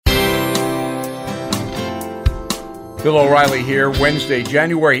Bill O'Reilly here, Wednesday,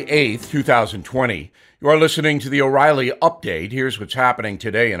 January 8th, 2020. You are listening to the O'Reilly Update. Here's what's happening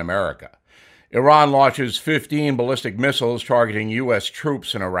today in America. Iran launches 15 ballistic missiles targeting U.S.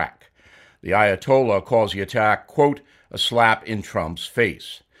 troops in Iraq. The Ayatollah calls the attack, quote, a slap in Trump's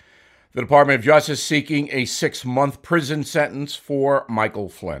face. The Department of Justice seeking a 6-month prison sentence for Michael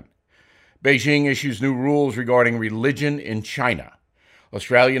Flynn. Beijing issues new rules regarding religion in China.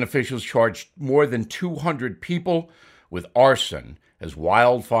 Australian officials charged more than 200 people with arson as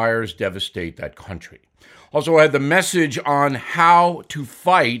wildfires devastate that country. Also had the message on how to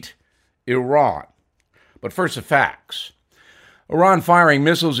fight Iran. But first, the facts. Iran firing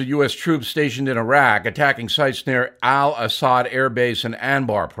missiles at U.S. troops stationed in Iraq, attacking sites near Al-Assad Air Base in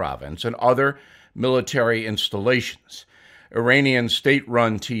Anbar province and other military installations. Iranian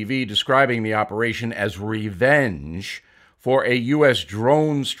state-run TV describing the operation as revenge for a U.S.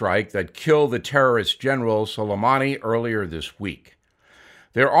 drone strike that killed the terrorist General Soleimani earlier this week.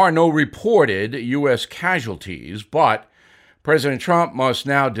 There are no reported U.S. casualties, but President Trump must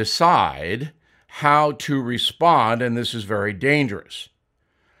now decide how to respond, and this is very dangerous.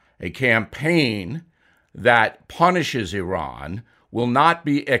 A campaign that punishes Iran will not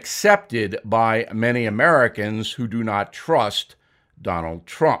be accepted by many Americans who do not trust Donald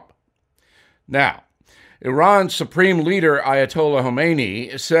Trump. Now, Iran's supreme leader, Ayatollah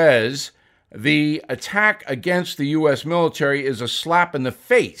Khomeini, says the attack against the U.S. military is a slap in the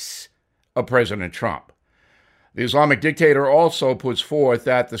face of President Trump. The Islamic dictator also puts forth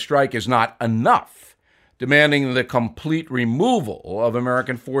that the strike is not enough, demanding the complete removal of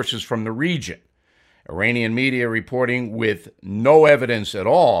American forces from the region. Iranian media reporting with no evidence at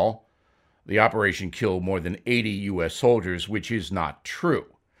all the operation killed more than 80 U.S. soldiers, which is not true.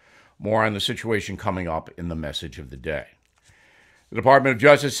 More on the situation coming up in the message of the day. The Department of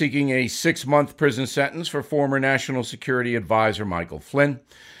Justice seeking a 6-month prison sentence for former National Security Advisor Michael Flynn.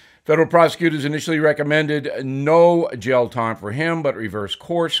 Federal prosecutors initially recommended no jail time for him, but reversed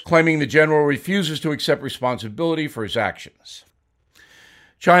course, claiming the general refuses to accept responsibility for his actions.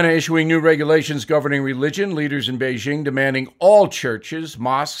 China issuing new regulations governing religion, leaders in Beijing demanding all churches,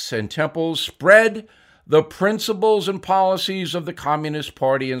 mosques, and temples spread the principles and policies of the Communist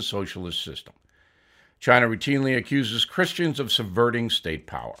Party and socialist system. China routinely accuses Christians of subverting state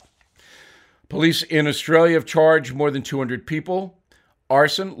power. Police in Australia have charged more than 200 people,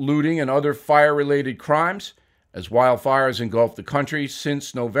 arson, looting, and other fire-related crimes as wildfires engulf the country.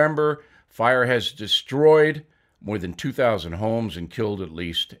 Since November, fire has destroyed more than 2,000 homes and killed at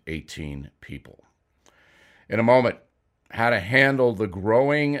least 18 people. In a moment, how to handle the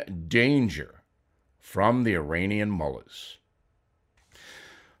growing danger from the Iranian mullahs.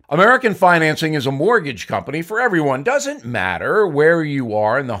 American Financing is a mortgage company for everyone. Doesn't matter where you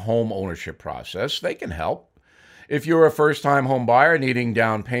are in the home ownership process, they can help. If you're a first-time home buyer needing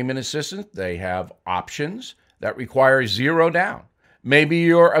down payment assistance, they have options that require zero down. Maybe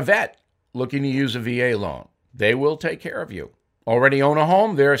you're a vet looking to use a VA loan. They will take care of you. Already own a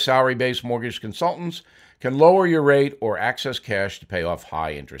home? Their salary-based mortgage consultants can lower your rate or access cash to pay off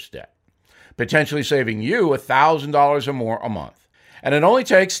high-interest debt, potentially saving you $1,000 or more a month. And it only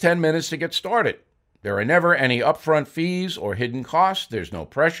takes 10 minutes to get started. There are never any upfront fees or hidden costs. There's no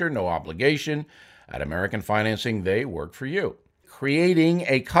pressure, no obligation. At American Financing, they work for you, creating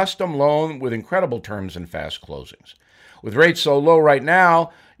a custom loan with incredible terms and fast closings. With rates so low right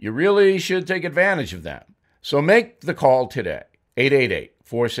now, you really should take advantage of them. So make the call today,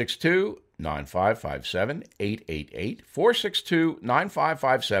 888-462-9557,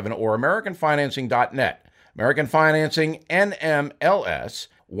 888-462-9557, or AmericanFinancing.net. American Financing, NMLS,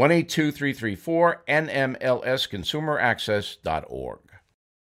 182334, NMLS, ConsumerAccess.org.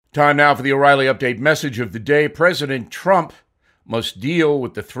 Time now for the O'Reilly Update message of the day. President Trump must deal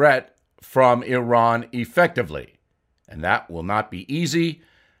with the threat from Iran effectively, and that will not be easy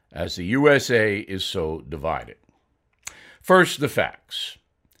as the USA is so divided. First, the facts.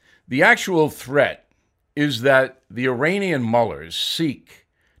 The actual threat is that the Iranian mullahs seek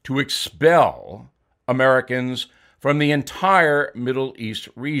to expel Americans from the entire Middle East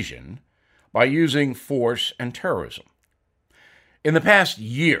region by using force and terrorism. In the past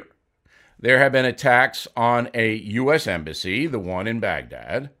year, there have been attacks on a U.S. embassy, the one in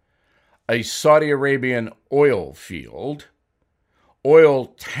Baghdad, a Saudi Arabian oil field, oil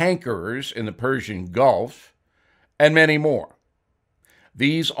tankers in the Persian Gulf, and many more.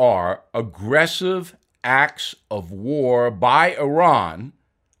 These are aggressive acts of war by Iran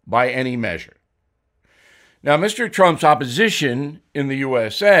by any measure. Now, Mr. Trump's opposition in the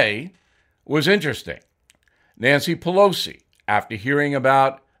USA was interesting. Nancy Pelosi, after hearing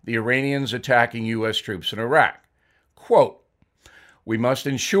about the Iranians attacking U.S. troops in Iraq, quote, "We must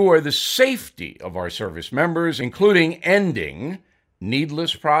ensure the safety of our service members, including ending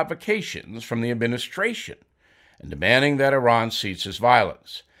needless provocations from the administration and demanding that Iran ceases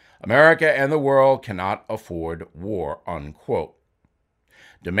violence. America and the world cannot afford war," unquote.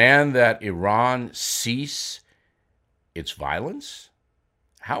 Demand that Iran cease its violence?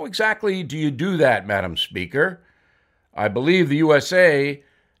 How exactly do you do that, Madam Speaker? I believe the USA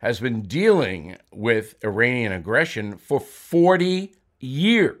has been dealing with Iranian aggression for 40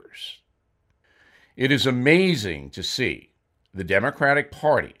 years. It is amazing to see the Democratic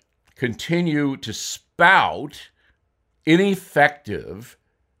Party continue to spout ineffective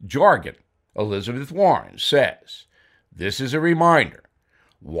jargon. Elizabeth Warren says, "This is a reminder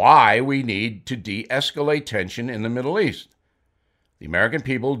why we need to de-escalate tension in the Middle East. The American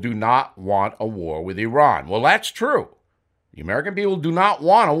people do not want a war with Iran." Well, that's true. The American people do not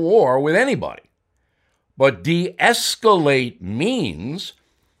want a war with anybody. But de-escalate means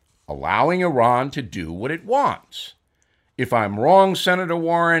allowing Iran to do what it wants. If I'm wrong, Senator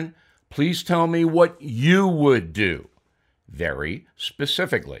Warren, please tell me what you would do, very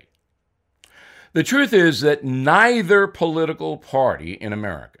specifically. The truth is that neither political party in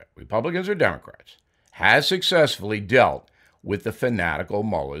America, Republicans or Democrats, has successfully dealt with the fanatical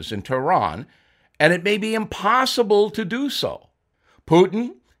mullahs in Tehran, and it may be impossible to do so.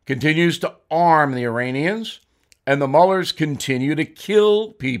 Putin continues to arm the Iranians, and the mullahs continue to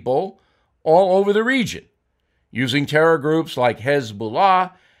kill people all over the region, using terror groups like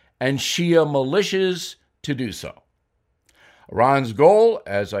Hezbollah and Shia militias to do so. Iran's goal,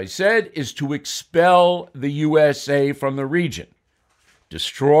 as I said, is to expel the USA from the region,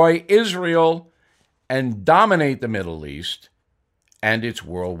 destroy Israel, and dominate the Middle East and its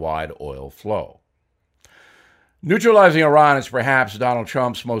worldwide oil flow. Neutralizing Iran is perhaps Donald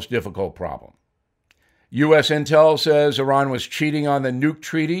Trump's most difficult problem. U.S. intel says Iran was cheating on the nuke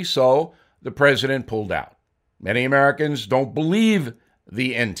treaty, so the president pulled out. Many Americans don't believe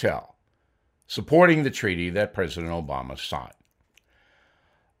the intel, supporting the treaty that President Obama signed.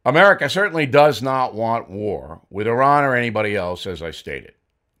 America certainly does not want war with Iran or anybody else, as I stated.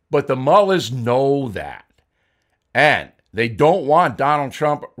 But the mullahs know that. And they don't want Donald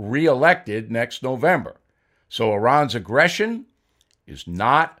Trump reelected next November. So Iran's aggression is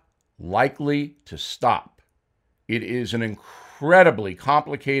not likely to stop. It is an incredibly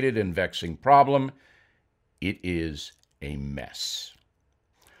complicated and vexing problem. It is a mess.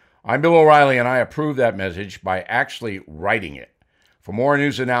 I'm Bill O'Reilly, and I approve that message by actually writing it. For more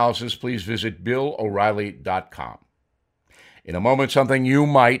news analysis, please visit BillO'Reilly.com. In a moment, something you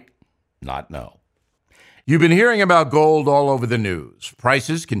might not know. You've been hearing about gold all over the news.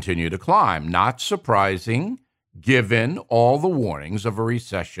 Prices continue to climb. Not surprising, given all the warnings of a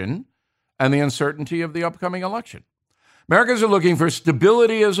recession and the uncertainty of the upcoming election. Americans are looking for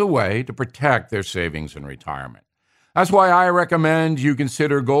stability as a way to protect their savings in retirement. That's why I recommend you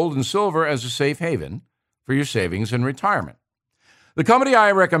consider gold and silver as a safe haven for your savings in retirement. The company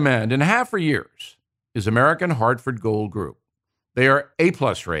I recommend and have for years is American Hartford Gold Group. They are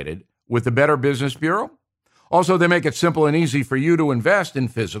A-plus rated with the Better Business Bureau. Also, they make it simple and easy for you to invest in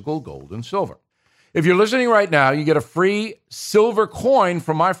physical gold and silver. If you're listening right now, you get a free silver coin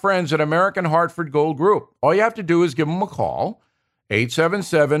from my friends at American Hartford Gold Group. All you have to do is give them a call,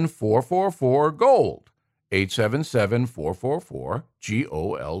 877-444-GOLD,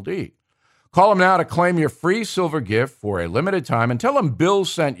 877-444-GOLD. Call them now to claim your free silver gift for a limited time and tell them Bill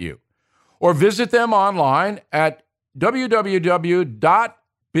sent you. Or visit them online at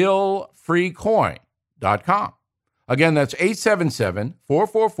www.billfreecoin.com. Again, that's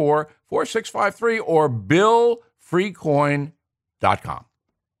 877-444-4653 or billfreecoin.com.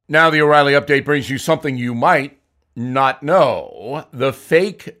 Now the O'Reilly Update brings you something you might not know. The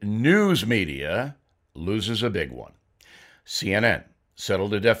fake news media loses a big one. CNN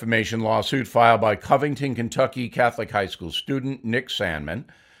settled a defamation lawsuit filed by Covington, Kentucky Catholic high school student Nick Sandmann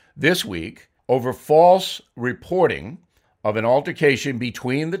this week over false reporting of an altercation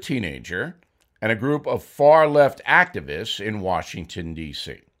between the teenager and a group of far-left activists in Washington,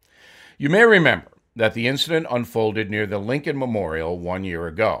 D.C. You may remember that the incident unfolded near the Lincoln Memorial 1 year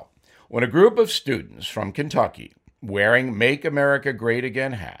ago, when a group of students from Kentucky, wearing Make America Great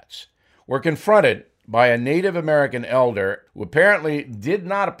Again hats, were confronted by a Native American elder who apparently did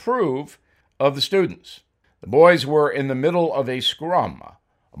not approve of the students. The boys were in the middle of a scrum, a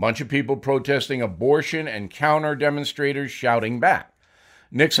bunch of people protesting abortion and counter-demonstrators shouting back.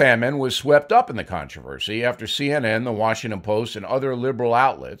 Nick Sandmann was swept up in the controversy after CNN, the Washington Post, and other liberal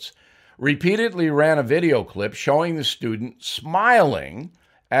outlets repeatedly ran a video clip showing the student smiling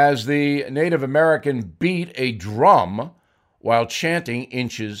as the Native American beat a drum while chanting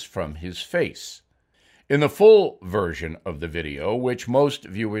inches from his face. In the full version of the video, which most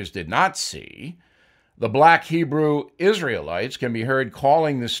viewers did not see, the Black Hebrew Israelites can be heard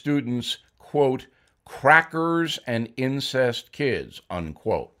calling the students, quote, crackers and incest kids,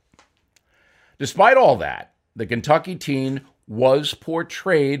 unquote. Despite all that, the Kentucky teen was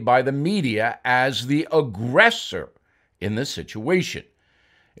portrayed by the media as the aggressor in the situation,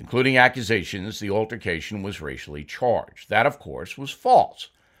 including accusations the altercation was racially charged. That, of course, was false,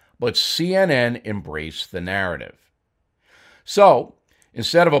 but CNN embraced the narrative. So,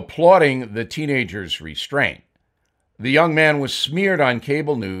 instead of applauding the teenager's restraint, the young man was smeared on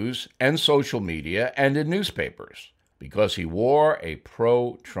cable news and social media and in newspapers because he wore a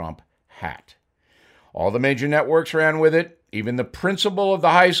pro-Trump hat. All the major networks ran with it. Even the principal of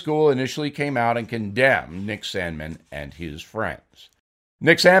the high school initially came out and condemned Nick Sandmann and his friends.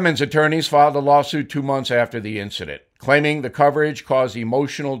 Nick Sandmann's attorneys filed a lawsuit 2 months after the incident, claiming the coverage caused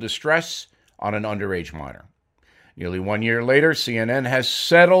emotional distress on an underage minor. Nearly 1 year later, CNN has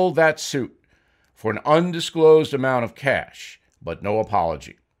settled that suit for an undisclosed amount of cash, but no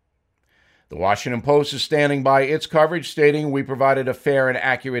apology. The Washington Post is standing by its coverage, stating we provided a fair and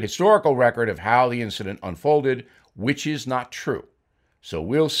accurate historical record of how the incident unfolded, which is not true. So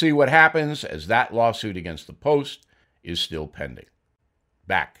we'll see what happens, as that lawsuit against the Post is still pending.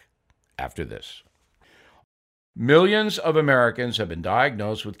 Back after this. Millions of Americans have been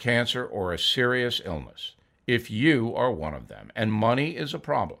diagnosed with cancer or a serious illness. If you are one of them and money is a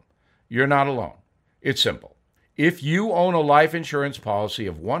problem, you're not alone. It's simple. If you own a life insurance policy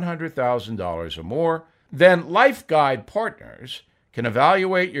of $100,000 or more, then Life Guide Partners can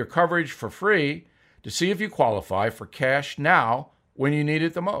evaluate your coverage for free to see if you qualify for cash now when you need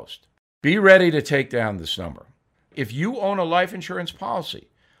it the most. Be ready to take down this number. If you own a life insurance policy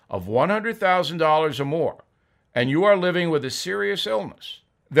of $100,000 or more and you are living with a serious illness,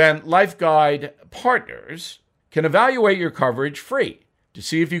 then Life Guide Partners can evaluate your coverage free to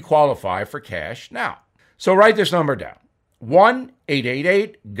see if you qualify for cash now. So write this number down,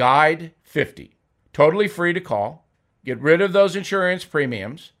 1-888-GUIDE-50. Totally free to call. Get rid of those insurance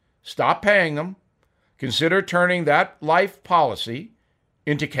premiums. Stop paying them. Consider turning that life policy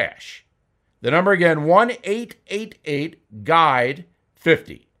into cash. The number again,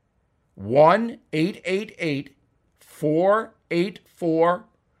 1-888-GUIDE-50.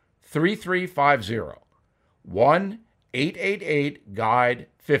 1-888-484-3350.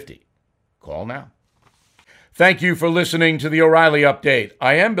 1-888-GUIDE-50. Call now. Thank you for listening to the O'Reilly Update.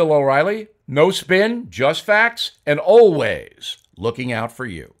 I am Bill O'Reilly. No spin, just facts, and always looking out for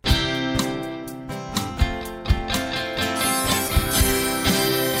you.